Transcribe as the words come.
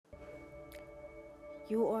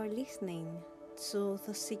You are listening to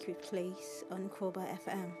The Secret Place on Koba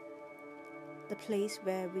FM, the place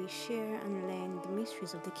where we share and learn the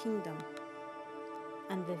mysteries of the kingdom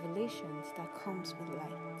and revelations that comes with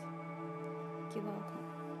light. You're welcome.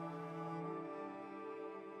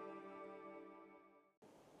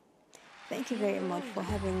 Thank you very much for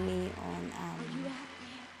having me on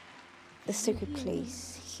The Secret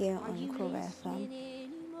Place here on Koba FM.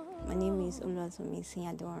 My name is Oluwatomi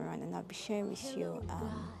Sinyadoran, and I'll be sharing with you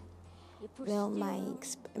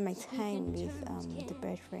my time with the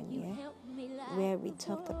brethren here, where we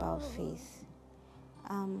talked about faith.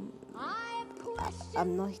 I'm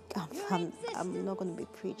not going to be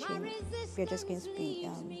preaching. We're just going to be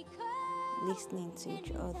listening to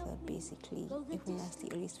each other, basically, even as the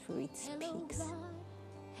Holy Spirit speaks.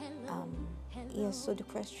 So the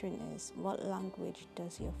question is, what language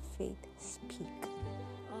does your faith speak?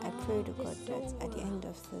 I pray to God that at the end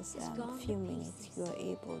of this few minutes, you are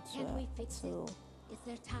able to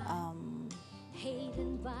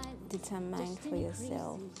determine for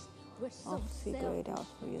yourself or figure it out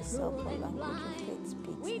for yourself what language your faith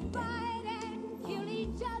speaks, and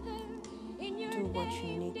then do what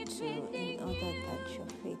you need to in order that your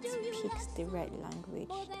faith speaks the right language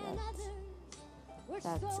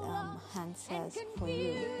that answers for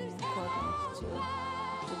you in accordance to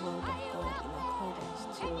the word of God, in accordance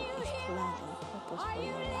to His plan and purpose for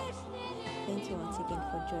your life. Thank you once again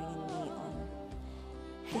for joining me on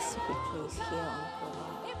this secret place here on Koba.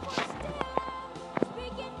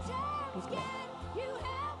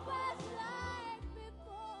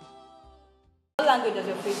 What language does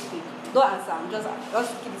your faith speak? Don't answer. Just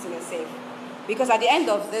keep it to yourself. Because at the end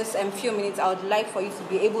of this few minutes, I would like for you to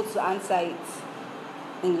be able to answer it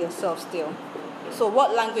in yourself still. So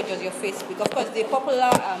what language does your faith speak? Of course, the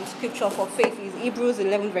popular scripture for faith is Hebrews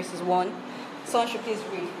 11 verses 1. Someone should please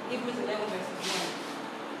read. Hebrews 11 verses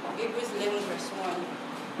 1. Hebrews 11 verse 1.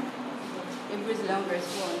 Hebrews 11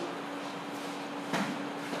 verse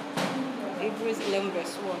 1. Hebrews 11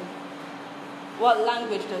 verse 1. What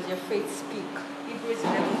language does your faith speak? Hebrews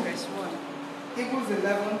 11 verse 1. Hebrews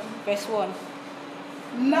 11 verse 1.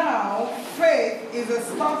 Now, faith is the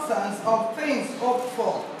substance of things hoped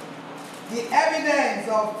for, the evidence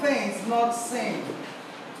of things not seen.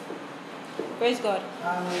 Praise God.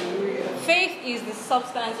 Hallelujah. Faith is the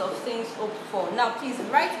substance of things hoped for. Now, please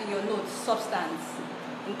write in your notes substance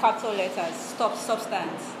in capital letters. Stop,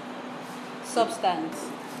 substance. Substance.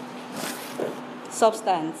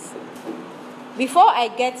 Substance. Before I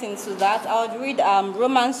get into that, I would read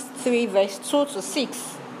Romans 3 verse 2 to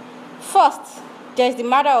 6. First, there is the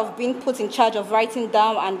matter of being put in charge of writing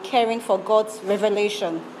down and caring for God's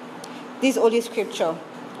revelation. This Holy Scripture.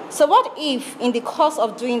 So what if, in the course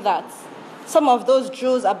of doing that, some of those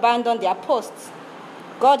Jews abandoned their posts?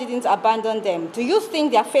 God didn't abandon them. Do you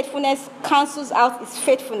think their faithfulness cancels out His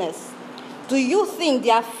faithfulness? Do you think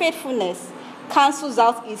their faithfulness cancels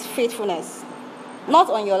out His faithfulness? Not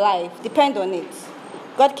on your life. Depend on it.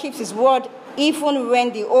 God keeps His word even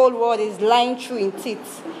when the old world is lying true in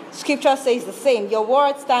teeth. Scripture says the same. Your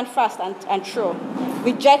word stand fast and true.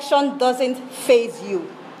 Rejection doesn't faze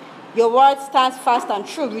you. Your word stands fast and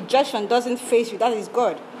true. Rejection doesn't faze you. That is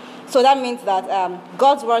God. So that means that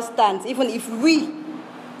God's word stands. Even if we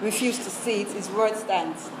refuse to see it, His word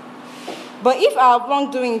stands. But if our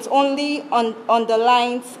wrongdoings only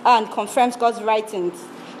underlines and confirms God's writings,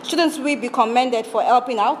 shouldn't we be commended for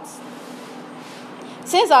helping out?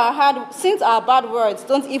 Since our bad words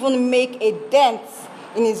don't even make a dent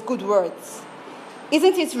in His good words,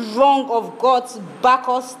 isn't it wrong of God to back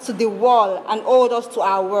us to the wall and hold us to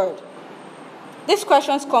our word? This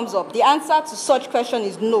question comes up. The answer to such question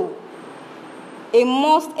is no. A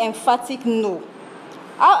most emphatic no.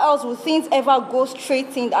 How else would things ever go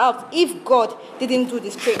straightened out if God didn't do the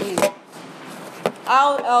straightening?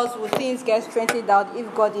 How else would things get straightened out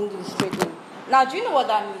if God didn't do the straightening? Now, do you know what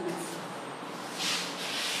that means?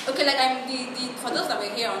 Okay, like for those that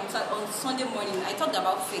were here on Sunday morning, I talked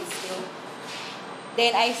about faith still.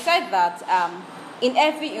 Then I said that in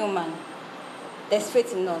every human, there's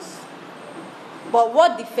faith in us. But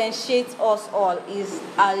what differentiates us all is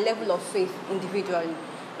our level of faith individually.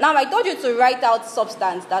 Now, I told you to write out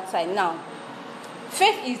substance that time. Now,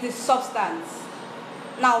 faith is the substance.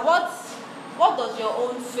 Now, what does your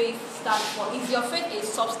own faith stand for? Is your faith a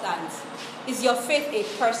substance? Is your faith a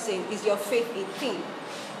person? Is your faith a thing?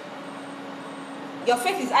 Your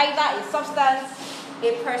faith is either a substance,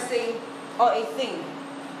 a person, or a thing.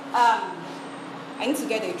 I need to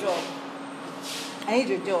get a job. I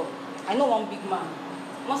need a job. I know one big man.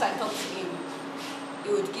 Once I talk to him, he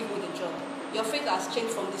would give me the job. Your faith has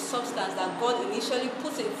changed from the substance that God initially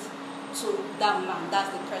put it to that man. That's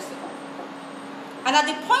the person. And at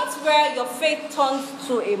the point where your faith turns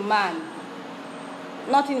to a man,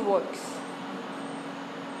 nothing works.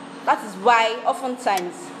 That is why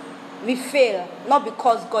oftentimes we fail, not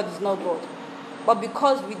because God is not God, but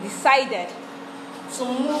because we decided to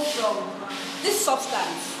move from this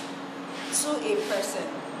substance to a person.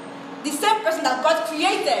 The same person that God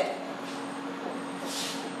created.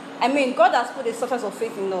 I mean, God has put a substance of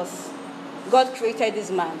faith in us. God created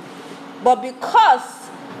this man. But because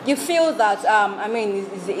you feel that,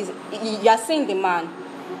 you are seeing the man,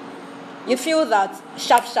 you feel that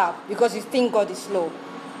sharp, because you think God is slow.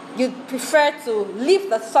 You prefer to leave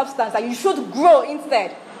the substance that you should grow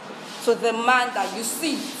instead to the man that you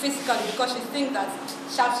see physically, because you think that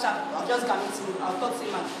sharp, I'll just come into him, I'll talk to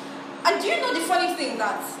him. And do you know the funny thing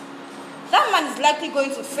that man is likely going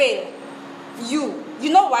to fail you? You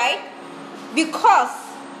know why? Because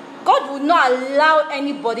God will not allow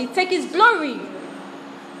anybody take his glory.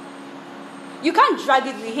 You can't drag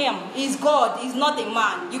it with him. He's God. He's not a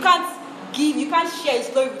man. You can't share his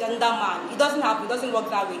glory with another man. It doesn't happen. It doesn't work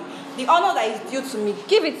that way. The honor that is due to me,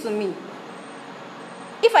 give it to me.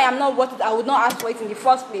 If I am not worth it, I would not ask for it in the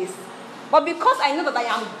first place. But because I know that I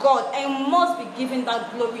am God, I must be given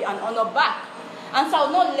that glory and honor back. And so I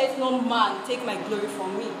will not let no man take my glory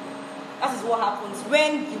from me. That is what happens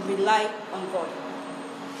when you rely on God.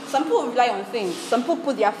 Some people rely on things. Some people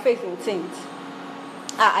put their faith in things.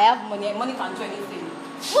 I have money. Money can do anything.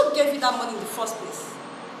 Who gave you that money in the first place?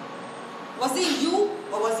 Was it you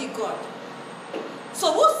or was it God?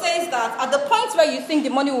 So who says that at the point where you think the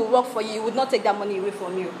money will work for you, you would not take that money away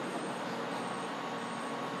from you?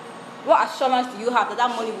 What assurance do you have that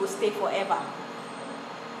that money will stay forever?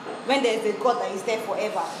 When there is a God that is there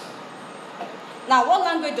forever. Now, what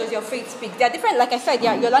language does your faith speak? They are different. Like I said,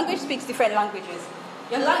 your language speaks different languages.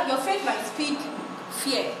 Your faith might speak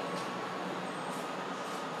fear.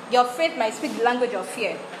 Your faith might speak the language of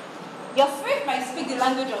fear. Your faith might speak the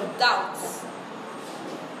language of doubt.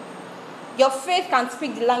 Your faith can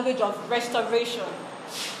speak the language of restoration.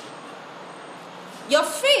 Your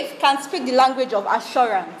faith can speak the language of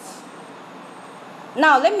assurance.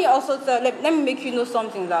 Now, let me make you know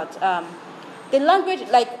something that the language,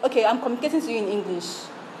 like, okay, I'm communicating to you in English.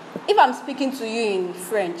 If I'm speaking to you in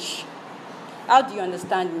French, how do you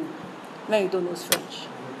understand me when you don't know French?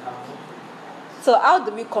 So how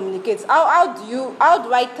do we communicate? How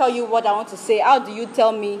do I tell you what I want to say? How do you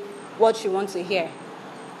tell me what you want to hear?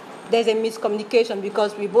 There's a miscommunication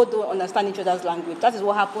because we both don't understand each other's language. That is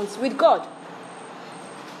what happens with God.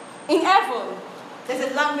 In heaven, there's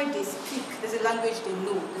a language they speak, there's a language they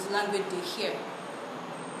know, there's a language they hear.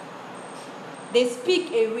 They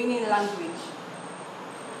speak a winning language.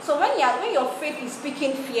 So when your faith is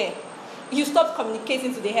speaking fear, you stop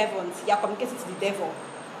communicating to the heavens, you are communicating to the devil.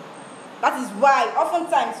 That is why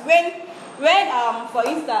oftentimes when for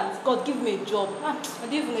instance, God give me a job, I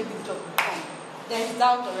didn't even know if this job will come. There is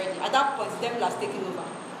doubt already. At that point, the devil has taken over.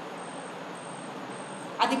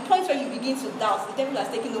 At the point where you begin to doubt, the devil has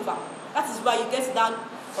taken over. That is why you get to that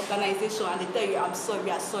organization and they tell you, I'm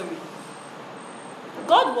sorry.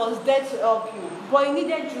 God was there to help you, but he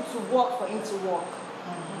needed you to work for him to work.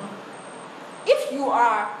 Mm-hmm.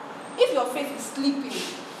 If your faith is sleeping,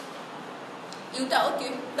 you tell,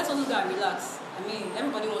 okay, let's also go and relax. I mean,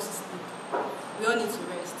 everybody wants to sleep. We all need to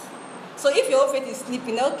rest. So if your faith is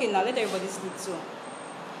sleeping, okay, now let everybody sleep too.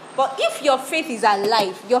 But if your faith is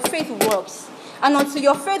alive, your faith works. And until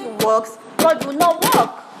your faith works, God will not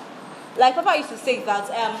work. Like Papa used to say that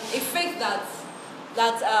a faith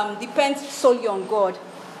that depends solely on God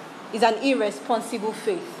is an irresponsible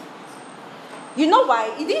faith. You know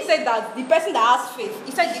why? He didn't say that the person that has faith.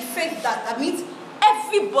 He said the faith that means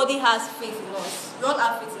everybody has faith in us. We all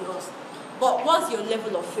have faith in us. But what's your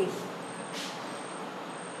level of faith?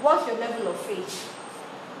 What's your level of faith?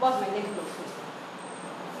 What's my level of faith?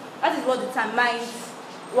 That is what determines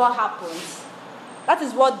what happens. That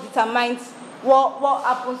is what determines what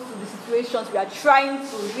happens to the situations we are trying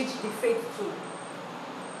to reach the faith to.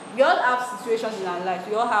 We all have situations in our lives.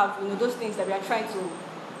 We all have, those things that we are trying to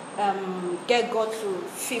get God to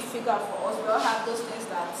figure out for us. We all have those things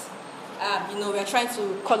that we are trying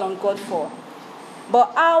to call on God for.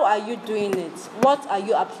 But how are you doing it? What are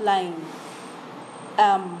you applying?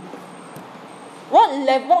 At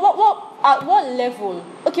what level?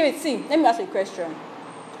 Okay, wait, see. Let me ask you a question.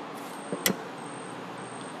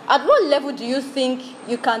 At what level do you think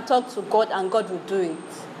you can talk to God and God will do it?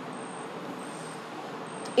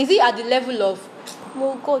 Is it at the level of,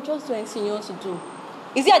 well, God, just do anything you want to do?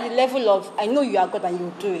 Is it at the level of, I know you are God and you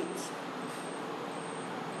will do it?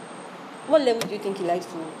 What level do you think he likes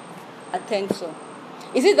to attend to?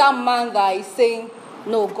 Is it that man that is saying,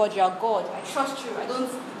 no, God, you are God. I trust you. I don't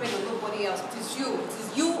depend on nobody else. It is you. It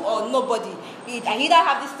is you or nobody. I either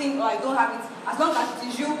have this thing or I don't have it. As long as it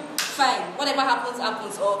is you, fine. Whatever happens,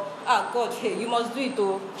 happens. Or, God, hey, you must do it,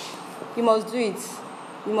 though. You must do it.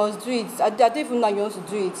 You must do it. I don't even know you want to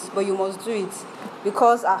do it, but you must do it.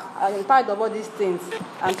 Because I'm tired of all these things.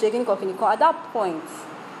 I'm checking Kokiniko. At that point,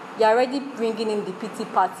 you're already bringing in the pity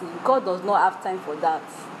party. God does not have time for that.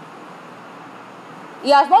 He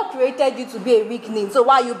has not created you to be a weakling. So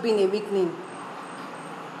why are you being a weakling?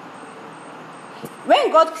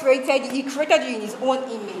 When God created you, He created you in His own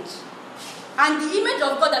image. And the image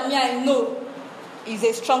of God that I know is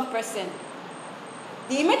a strong person.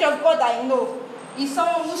 The image of God I know is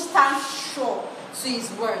someone who stands sure to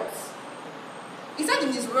His words. He said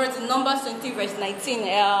in His words in Numbers 20 verse 19,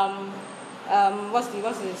 what's the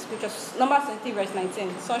scripture? Numbers 20 verse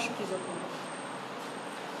 19. Someone should please open.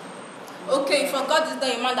 Okay, for God is not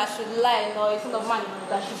a man that should lie, nor a son of man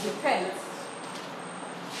that should repent.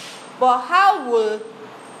 But how will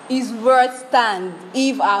His word stand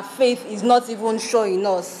if our faith is not even sure in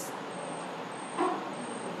us?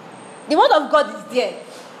 The word of God is there.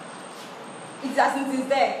 It's as it is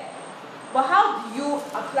there. But how do you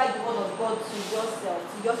apply the word of God to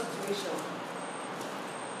yourself, to your situation?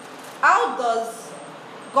 How does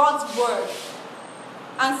God's word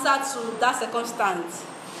answer to that circumstance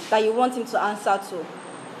that you want Him to answer to?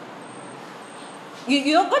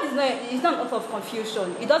 You know, God is not an author of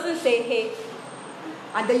confusion. He doesn't say hey,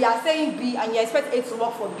 and then you are saying B, and you expect A to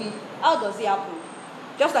work for B. How does it happen?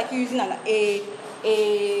 Just like you using a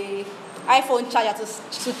iPhone charger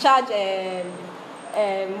to charge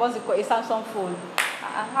what's it called, a Samsung phone.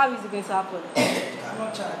 How is it going to happen? It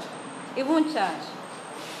cannot charge. It won't charge.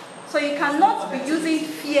 So you cannot be using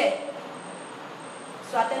fear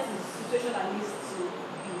to attend to the situation that needs to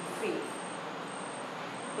be faith.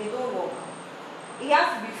 They don't work. It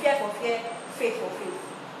has to be fear for fear, faith for faith.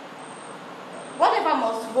 Whatever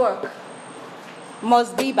must work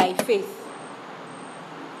must be by faith.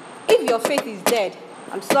 If your faith is dead,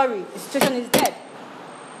 I'm sorry, the situation is dead.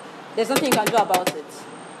 There's nothing you can do about it.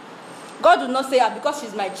 God will not say, because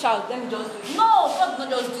she's my child, let me just do it. No, God will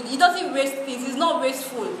not just do it. He doesn't waste things. He's not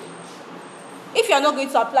wasteful. If you are not going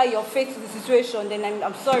to apply your faith to the situation, then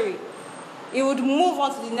I'm sorry. He would move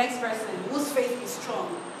on to the next person whose faith is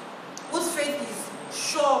strong, whose faith is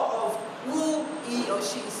sure of who he or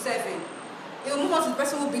she is serving. He will move on to the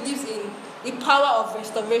person who believes in the power of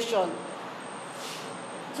restoration.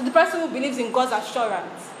 To the person who believes in God's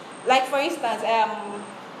assurance. Like for instance,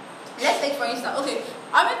 let's take for instance, okay,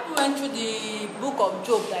 I went through the book of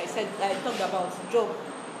Job that I talked about, Job.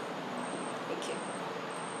 Okay.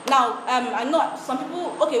 Now, I know some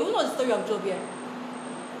people, okay, who knows the story of Job here?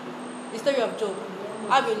 The story of Job.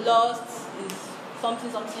 How he lost is something,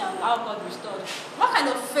 and how God restored. What kind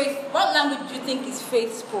of faith, what language do you think his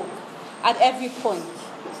faith spoke at every point?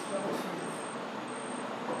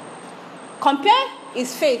 Compare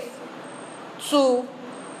his faith to,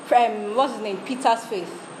 what's his name, Peter's faith.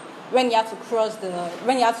 When he had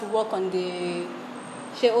to walk on the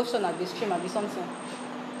ocean at the stream, or something.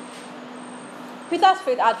 Peter's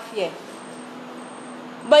faith had fear.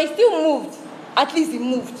 But he still moved. At least he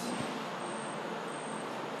moved.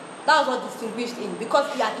 That was what distinguished him,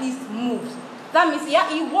 because he at least moved. That means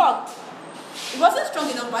he walked. He wasn't strong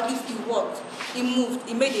enough, but at least he walked. He moved.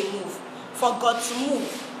 He made a move. For God to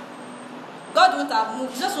move. God wouldn't have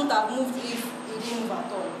moved. Jesus wouldn't have moved if he didn't move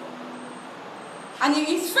at all. And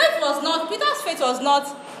his faith was not, Peter's faith was not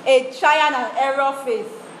a trial and error faith.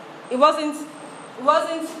 It wasn't,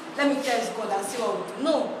 let me test God and see what we do.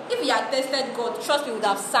 No. If he had tested God, trust me, he would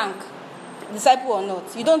have sank. Disciple or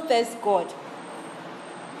not. You don't test God.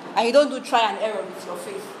 And you don't do trial and error with your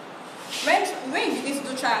faith. When you begin to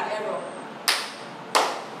do trial and error,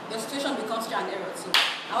 your situation becomes trial and error too.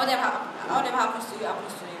 And whatever happens to you,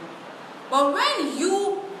 happens to you. But when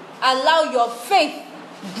you allow your faith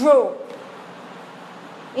grow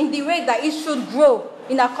in the way that it should grow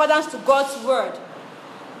in accordance to God's word,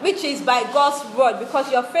 which is by God's word, because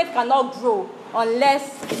your faith cannot grow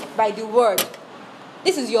unless by the word.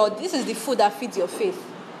 This is the food that feeds your faith.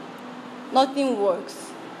 Nothing works.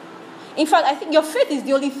 In fact, I think your faith is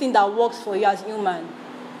the only thing that works for you as human.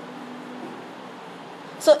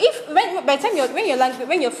 So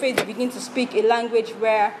when your faith begins to speak a language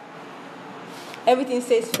where everything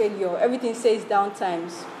says failure, everything says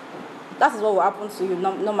downtimes, that is what will happen to you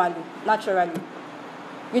normally, naturally.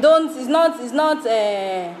 God is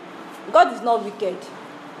not wicked.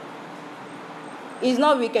 He's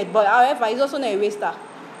not wicked, but however, he's also not a waster.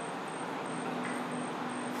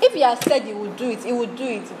 If he has said he would do it, he would do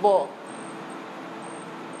it, but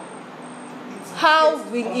How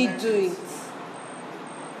will he do it?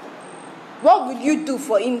 What will you do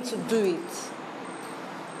for him to do it?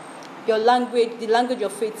 Your language, the language your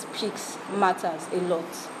faith speaks, matters a lot.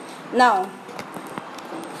 Now,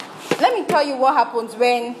 let me tell you what happens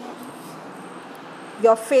when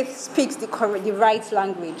your faith speaks the right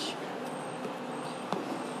language.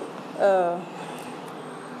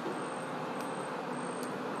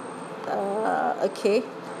 Okay.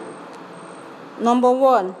 Number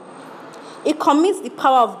one, it commits the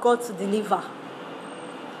power of God to deliver.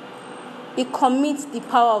 It commits the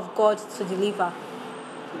power of God to deliver.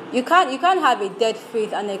 You can't have a dead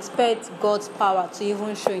faith and expect God's power to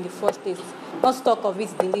even show in the first place. Not talk of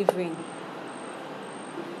it delivering.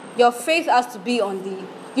 Your faith has to be on the,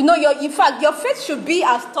 in fact, your faith should be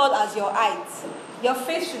as tall as your height. Your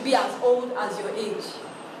faith should be as old as your age.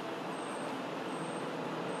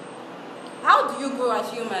 How do you grow as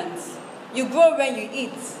humans? You grow when you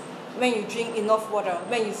eat, when you drink enough water,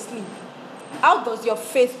 when you sleep. How does your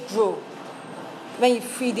faith grow? When you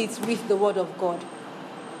feed it with the word of God.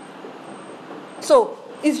 So,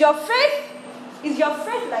 is your faith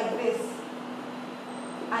like this?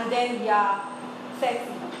 And then you are 30.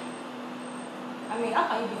 I mean, how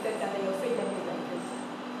can you be 30 and then your faith level is like this?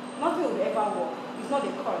 Nothing will ever work. It's not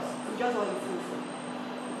a curse. It's just what it is.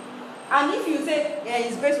 And if you say, yeah,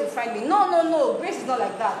 His grace will find me. No. Grace is not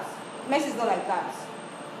like that. Mercy is not like that.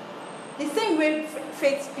 The same way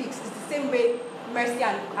faith speaks is the same way mercy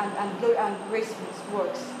and glory and grace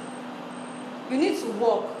works. You need to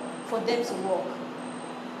work for them to work.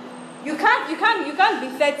 You can't be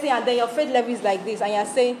 30 and then your faith level is like this and you're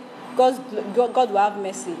saying God will have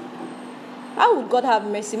mercy. How would God have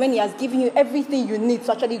mercy when He has given you everything you need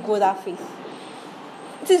to actually grow that faith?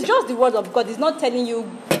 It is just the word of God. It's not telling you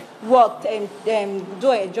work and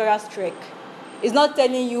do a joyous trek. It's not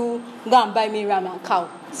telling you go and buy me ram and cow.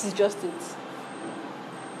 This is just it.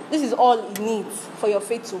 This is all it needs for your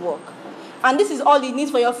faith to work. And this is all it needs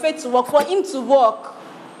for your faith to work, for Him to work.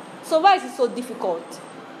 So why is it so difficult?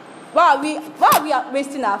 Why are we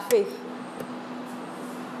wasting our faith?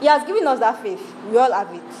 He has given us that faith. We all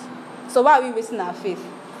have it. So why are we wasting our faith?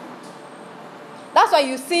 That's why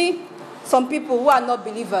you see some people who are not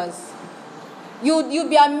believers. You'll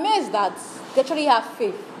be amazed that they actually have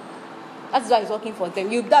faith. That's why it's working for them.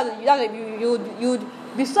 You'd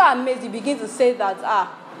be so amazed. You begin to say that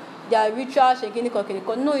they are rituals.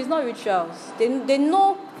 No, it's not rituals. They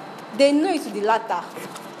know it's the latter,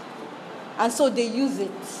 and so they use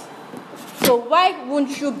it. So why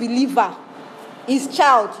won't you, believer, His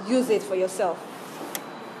child, use it for yourself?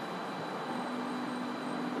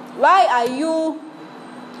 Why are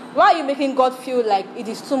you making God feel like it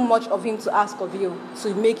is too much of Him to ask of you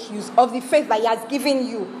to make use of the faith that He has given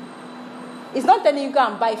you? It's not telling you go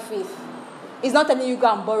and buy faith. It's not telling you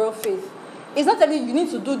go and borrow faith. It's not telling you need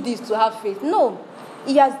to do this to have faith. No.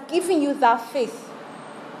 He has given you that faith.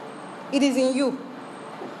 It is in you.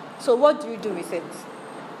 So what do you do with it?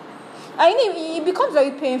 And it becomes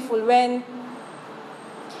very painful when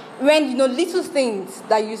little things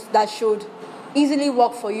that should easily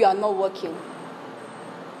work for you are not working.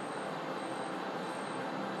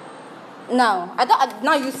 Now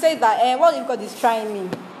you say that, what if God is trying me?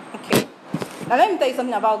 Okay. Now let me tell you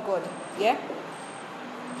something about God. Yeah?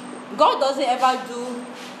 God doesn't ever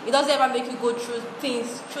make you go through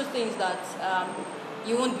things that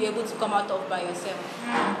you won't be able to come out of by yourself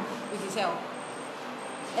with His help.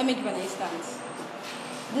 Let me give an instance.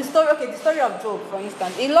 The story of Job, for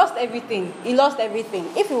instance. He lost everything.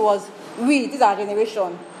 If it was this is our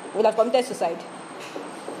generation, we would have committed suicide.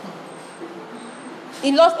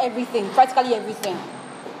 He lost everything, practically everything.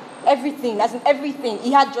 Everything, that's in everything.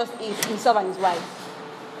 He had just himself and his wife.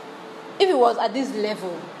 If it was at this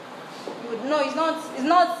level, you would know it's not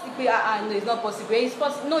possible. It's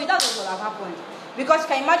possible. No, that's not what have happened. Because you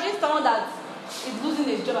can imagine someone that is losing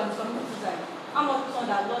his job and is committing suicide. How much someone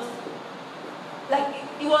that lost, like,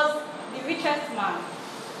 he was the richest man.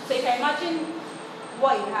 So you can imagine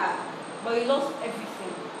what he had, but he lost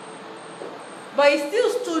everything. But he still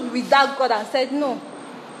stood with that God and said no.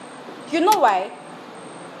 You know why?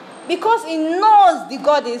 Because he knows the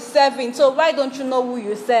God is serving. So why don't you know who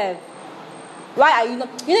you serve? Why are you not?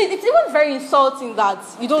 It's even very insulting that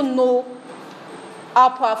you don't know how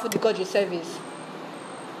powerful the God you serve is.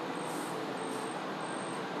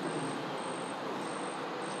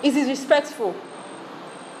 It is disrespectful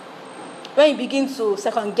when you begin to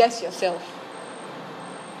second guess yourself.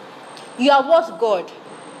 You are what God.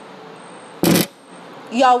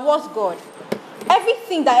 You are what God.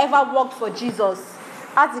 Everything that ever worked for Jesus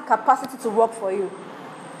has the capacity to work for you.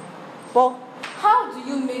 But how do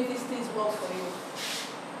you make these things work for you?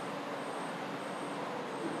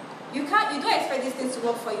 don't expect these things to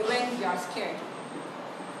work for you when you are scared.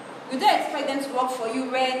 You don't expect them to work for you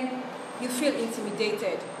when you feel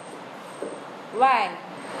intimidated. Why?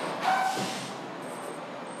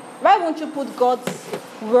 Why won't you put God's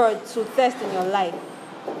word to test in your life?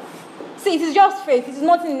 See, it is just faith. It is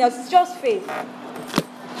nothing else. It's just faith.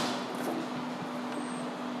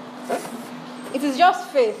 It is just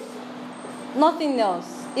faith. Nothing else.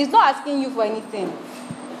 It's not asking you for anything.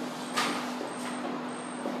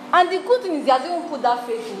 And the good thing is he has even put that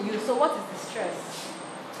faith in you. So what is the stress?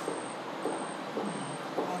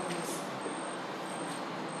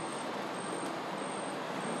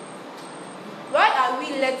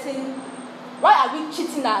 Why are we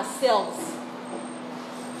cheating ourselves?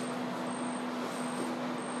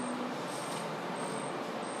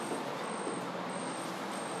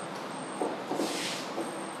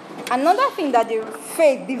 Another thing that the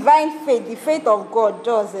faith, divine faith, the faith of God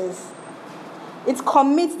does is it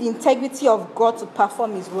commits the integrity of God to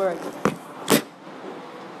perform his word.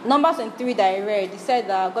 Numbers 23 that I read, it said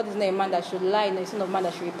that God is not a man that should lie, nor a son of man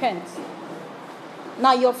that should repent.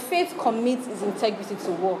 Now your faith commits its integrity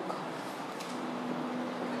to work.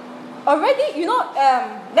 Already,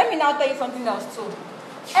 let me now tell you something else too.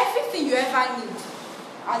 Everything you ever need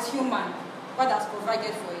as human, God has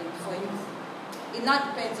provided for you. It now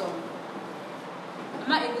depends on, I'm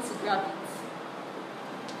not able to grab it.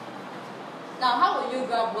 Now, how will you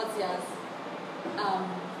grab what he has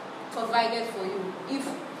provided for you if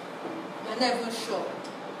you're not even sure?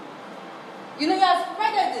 You has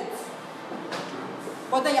provided it.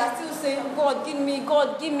 But then you're still saying, God, give me,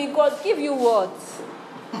 God, give me, God, give you what?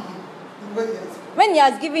 When he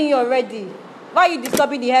has given you already, why are you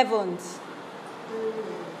disturbing the heavens?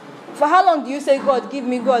 For how long do you say, God, give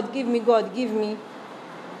me, God, give me, God, give me?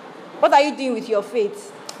 What are you doing with your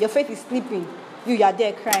faith? Your faith is sleeping. You are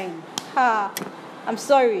there crying. I'm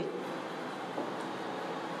sorry.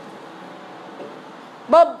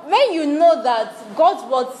 But when you know that God's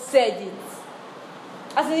word said it,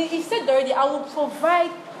 as he said already, I will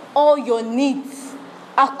provide all your needs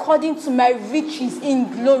according to my riches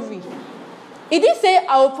in glory. He didn't say,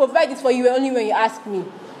 I will provide it for you only when you ask me.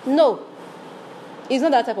 No. He's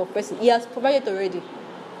not that type of person. He has provided already.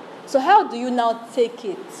 So how do you now take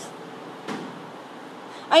it?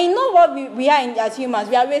 And you know what we are as humans?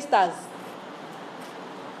 We are wasters.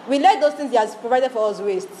 We let those things he has provided for us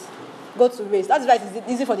waste. Go to waste. That's why it's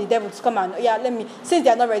easy for the devil to come and, since they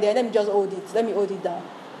are not ready, let me just hold it. Let me hold it down.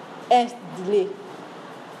 Hence, delay.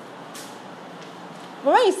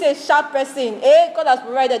 But when you say sharp person, God has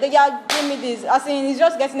provided, give me this. As in, he's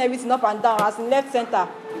just getting everything up and down, as in left, center.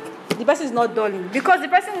 The person is not dulling. Because the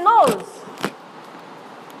person knows.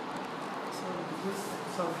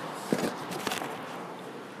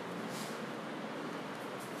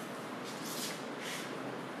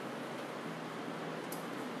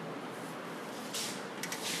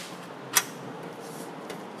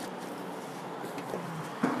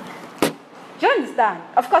 Do you understand?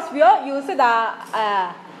 Of course, you will say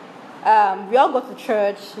that we all go to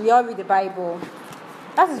church, we all read the Bible.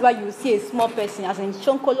 That is why you see a small person, as in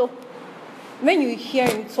Shonkolo. When you hear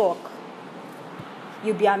him talk,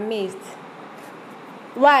 you'll be amazed.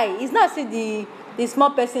 Why? It's not say the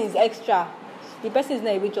small person is extra. The person is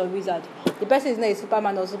not a witch or wizard. The person is not a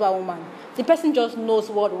Superman or Superwoman. The person just knows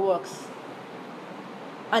what works.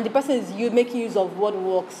 And the person is making use of what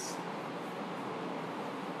works.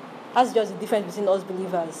 That's just the difference between us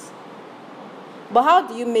believers. But how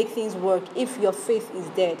do you make things work if your faith is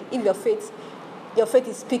dead? If your faith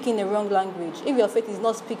is speaking the wrong language? If your faith is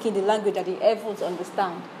not speaking the language that the heavens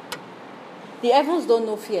understand? The heavens don't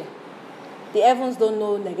know fear. The heavens don't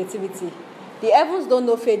know negativity. The heavens don't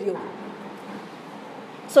know failure.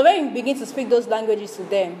 So when you begin to speak those languages to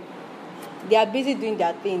them, they are busy doing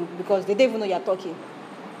their thing because they don't even know you're talking.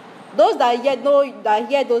 Those that hear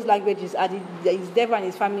those languages are the devil and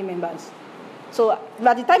his family members. So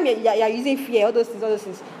by the time you're using fear, all those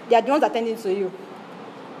things, they are the ones attending to you.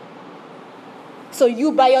 So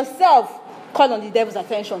you by yourself call on the devil's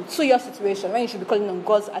attention to your situation when you should be calling on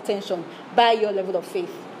God's attention by your level of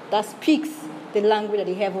faith that speaks the language that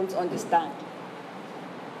the heavens understand.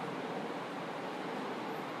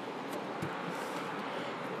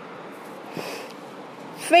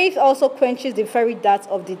 Faith also quenches the very darts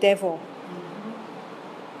of the devil.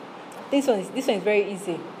 This one is very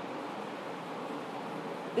easy.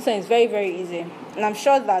 This one is very, very easy. And I'm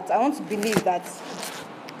sure that I want to believe that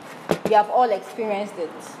we have all experienced it.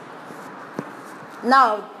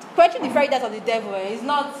 Now, quenching the very darts of the devil is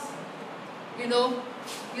not, you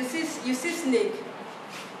see snake.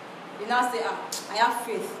 You now say, I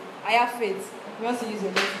have faith. You want to use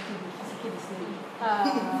your leg to kill the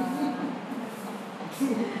snake.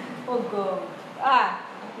 Oh God.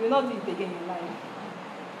 You will not do it again in your life.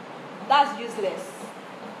 That's useless.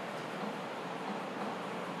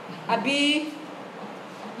 Abi,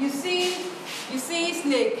 you see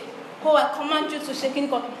snake. Oh, I command you to shaking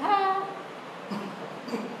coffee.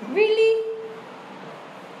 Really?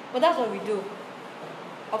 But that's what we do.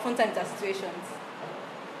 Oftentimes in situations.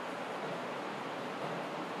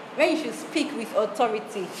 When you should speak with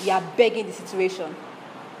authority, you are begging the situation.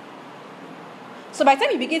 So by the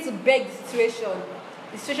time you begin to beg the situation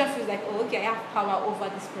feels like, oh, okay, I have power over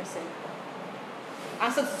this person.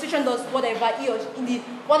 And so the situation does whatever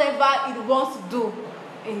it wants to do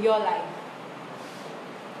in your life.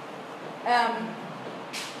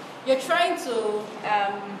 You're trying to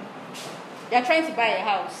buy a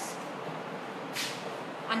house,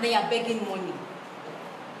 and then you're begging money.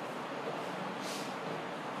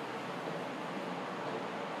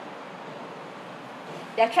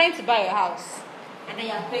 You're trying to buy a house, and then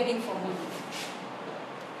you're begging for money.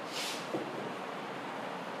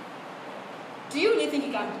 Do you really think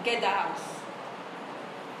you can get that house?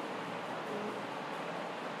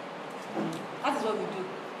 That is what we do.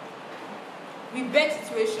 We beg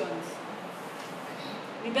situations.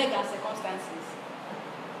 We beg our circumstances.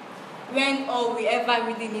 When all we ever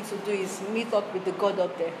really need to do is meet up with the God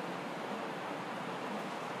up there.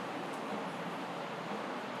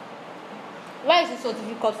 Why is it so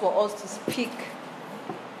difficult for us to speak?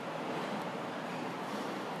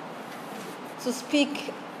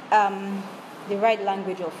 The right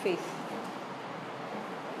language of faith.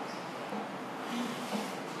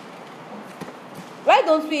 Why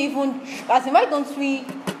don't we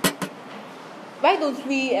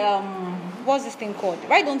what's this thing called?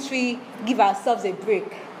 Why don't we give ourselves a break?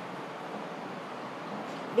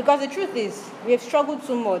 Because the truth is, we have struggled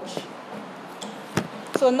too much.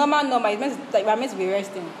 So normal, it means like we're meant to be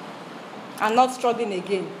resting and not struggling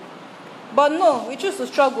again. But no, we choose to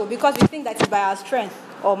struggle because we think that it's by our strength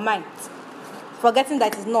or might, forgetting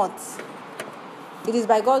that it's not. It is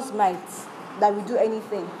by God's might that we do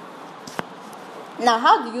anything. Now,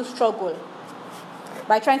 how do you struggle?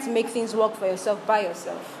 By trying to make things work for yourself by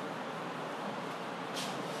yourself.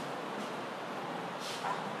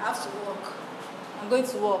 I have to work. I'm going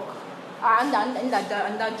to work. And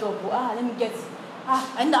that job. Let me get.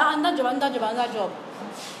 And that job.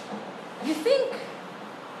 You think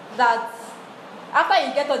that after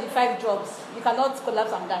you get all the 5 jobs, you cannot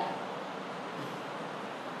collapse and die?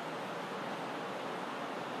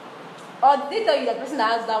 Or did they tell you that the person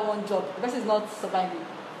that has that one job, the person is not surviving?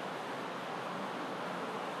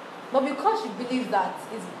 But because you believe that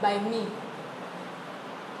it's by me,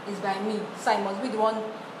 so I must be the one,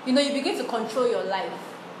 you begin to control your life.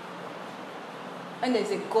 And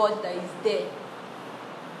there's a God that is there.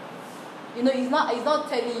 He's not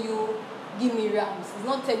telling you, give me rams. He's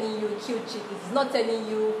not telling you, kill chickens. He's not telling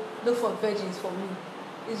you, look for virgins for me.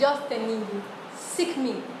 He's just telling you, seek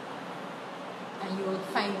me, and you will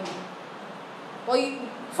find me. But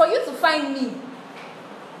for you to find me,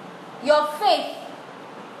 your faith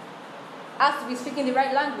has to be speaking the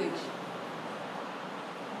right language.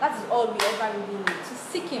 That is all we ever really need, to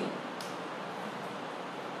seek Him.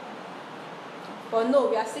 But no,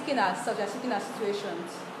 we are seeking ourselves, we are seeking our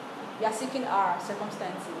situations, we are seeking our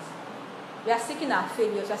circumstances, we are seeking our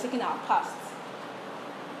failures, we are seeking our past,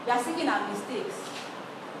 we are seeking our mistakes.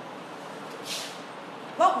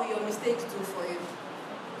 What will your mistakes do for you?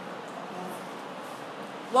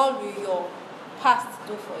 What will your past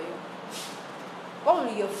do for you? What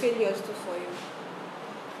will your failures do for you?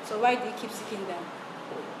 So why do you keep seeking them?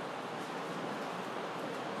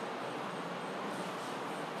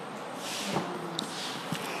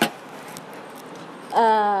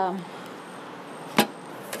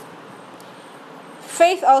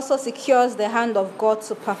 Faith also secures the hand of God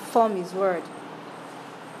to perform His word.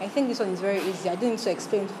 I think this one is very easy. I don't need to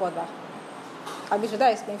explain further. Should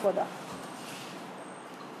I explain further?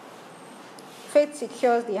 Faith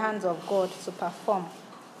secures the hands of God to perform.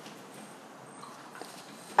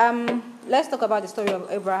 Let's talk about the story of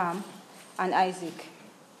Abraham and Isaac.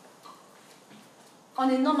 On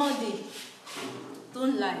a normal day,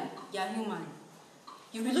 don't lie, you're human.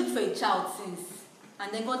 You will look for a child since,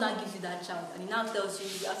 and then God now gives you that child, and He now tells you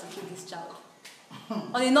you have to kill this child.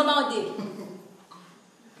 On a normal day,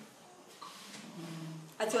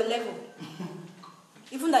 at your level,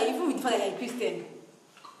 even with the fact that you're a Christian,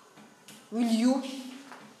 will you?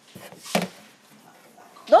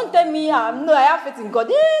 Don't tell me, no, I have faith in God.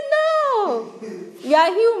 No! You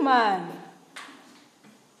are human.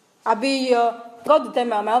 God will tell me,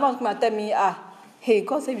 my husband will tell me, hey,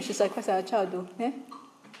 God said we should sacrifice our child, though.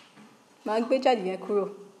 My child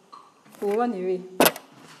will run away.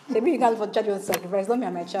 Maybe you can't for charge of sacrifice, not me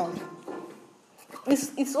and my child.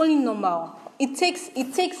 It's only normal. It takes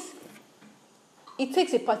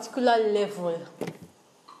a particular level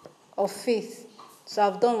of faith to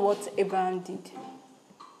have done what Abraham did.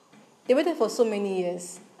 They waited for so many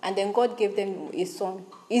years, and then God gave them a son.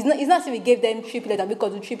 It's not as if He gave them triplets, and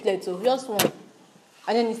because the triplets, so just one.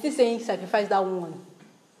 And then He's still saying sacrifice that one.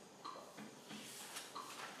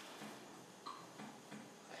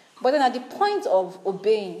 But then at the point of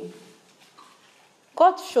obeying,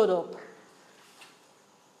 God showed up.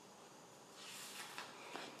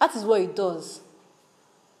 That is what He does.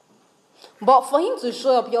 But for Him to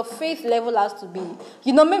show up, your faith level has to be.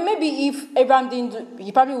 Maybe if Abraham didn't do,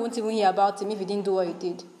 you probably wouldn't even hear about him if he didn't do what he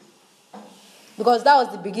did. Because that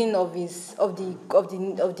was the beginning that's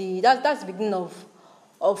the beginning of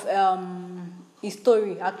his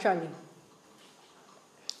story, actually.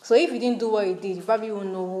 So if he didn't do what he did, you probably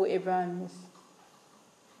won't know who Abraham is.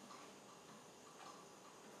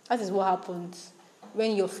 That is what happens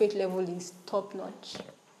when your faith level is top notch.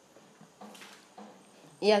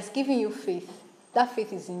 He has given you faith. That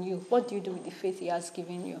faith is in you. What do you do with the faith He has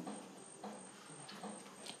given you?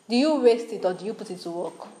 Do you waste it or do you put it to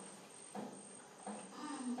work?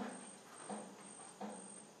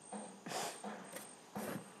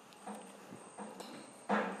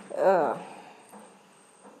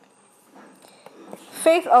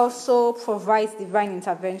 Faith also provides divine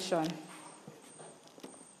intervention.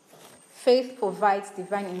 Faith provides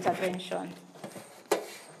divine intervention.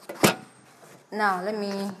 Now, let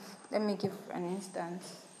me give an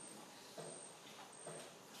instance.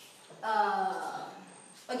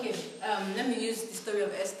 Let me use the story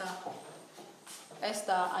of Esther.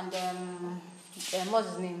 Esther and what's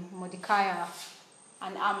his name? Mordecai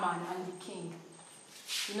and Haman and the king.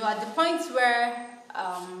 At the point where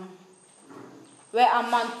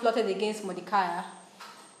Haman plotted against Mordecai,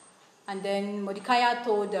 and then Mordecai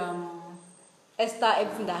told Esther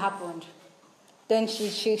everything that happened. Then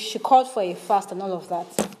she called for a fast and all of that.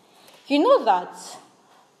 You know that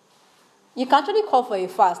you can actually call for a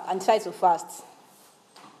fast and decide to fast.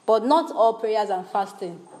 But not all prayers and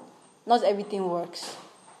fasting, not everything works.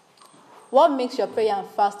 What makes your prayer and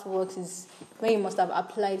fast works is when you must have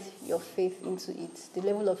applied your faith into it. The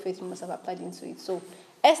level of faith you must have applied into it. So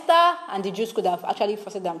Esther and the Jews could have actually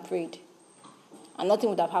fasted and prayed, and nothing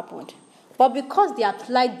would have happened. But because they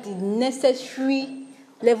applied the necessary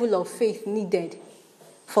level of faith needed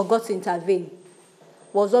for God to intervene,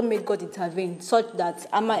 was what made God intervene, such that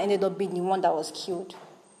Haman ended up being the one that was killed.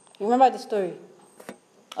 You remember the story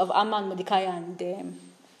of Haman, Mordecai, and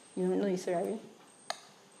you know the story, right?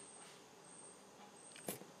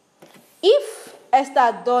 If Esther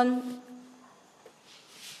had done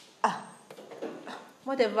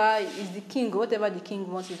whatever is the king, whatever the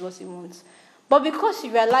king wants is what he wants. But because she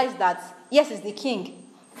realized that, yes, it's the king,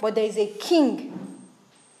 but there is a king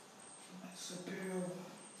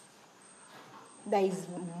that is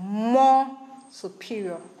more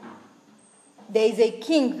superior. There is a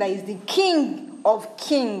king that is the king of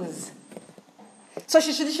kings. So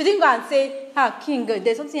she didn't go and say, king,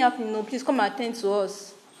 there's something happening, no, please come and attend to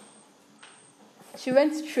us. She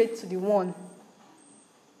went straight to the one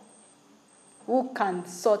who can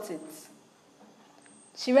sort it.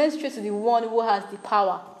 She went straight to the one who has the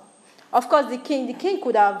power. Of course, the king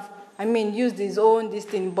could have, used his own this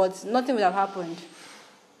thing, but nothing would have happened.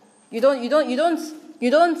 You don't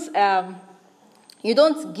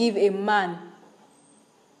give a man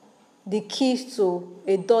the keys to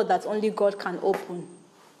a door that only God can open.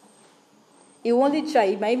 He will only try.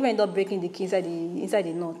 He might even end up breaking the key inside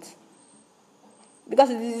the knot.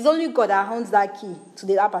 Because it is only God that owns that key to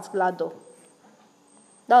that particular door.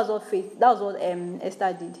 That was what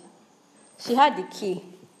Esther did. She had the key.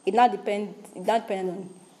 It now depended on,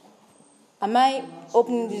 am I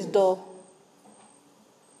opening this door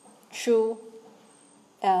through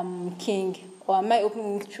king, or am I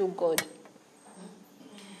opening it through God?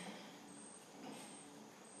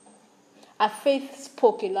 Her faith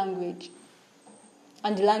spoke a language,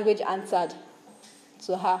 and the language answered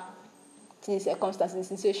to her, to the circumstance, the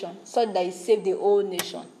situation, such that it saved the whole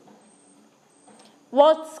nation.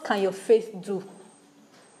 What can your faith do?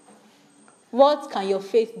 What can your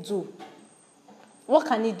faith do? What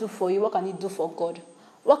can it do for you? What can it do for God?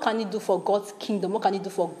 What can it do for God's kingdom? What can it do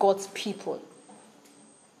for God's people?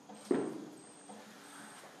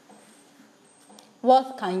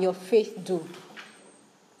 What can your faith do?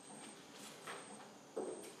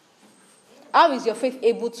 How is your faith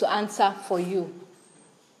able to answer for you?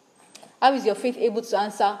 How is your faith able to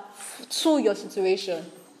answer to your situation?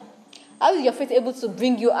 How is your faith able to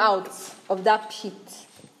bring you out of that pit?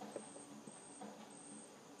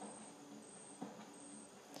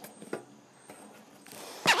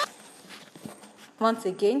 Once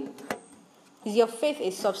again, is your faith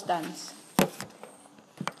a substance?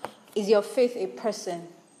 Is your faith a person?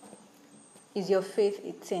 Is your faith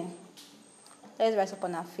a thing? Let's rise up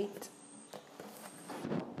on our feet.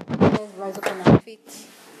 Let's rise up on our feet.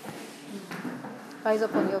 Rise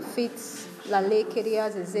up on your feet. Lale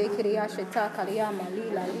keria zeze keria sheta karia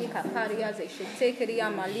mali lale kakaria ze shete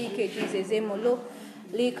keria mali keji zeze molo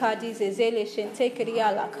li kadi zeze le shente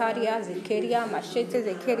keria la karia ze keria mashete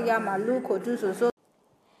ze keria malu kodu zozo.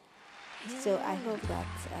 So I hope that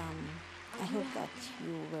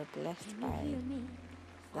you were blessed by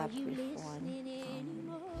that brief one.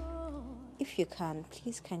 If you can,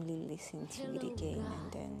 please kindly listen to it again,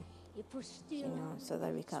 and then so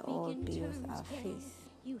that we can all build our faith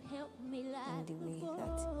in the way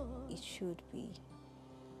that it should be.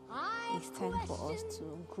 It's time for us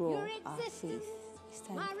to grow our faith. It's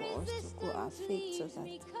time for us to grow our faith so that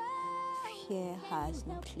fear has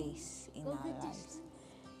no place in our lives.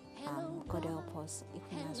 God help us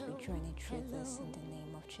even as we journey through this in the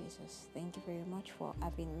name of Jesus. Thank you very much for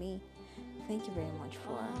having me. Thank you very much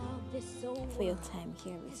for your time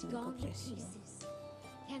here with me. God bless you.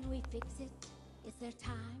 Can we fix it? Is there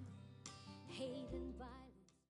time? Hate and violence.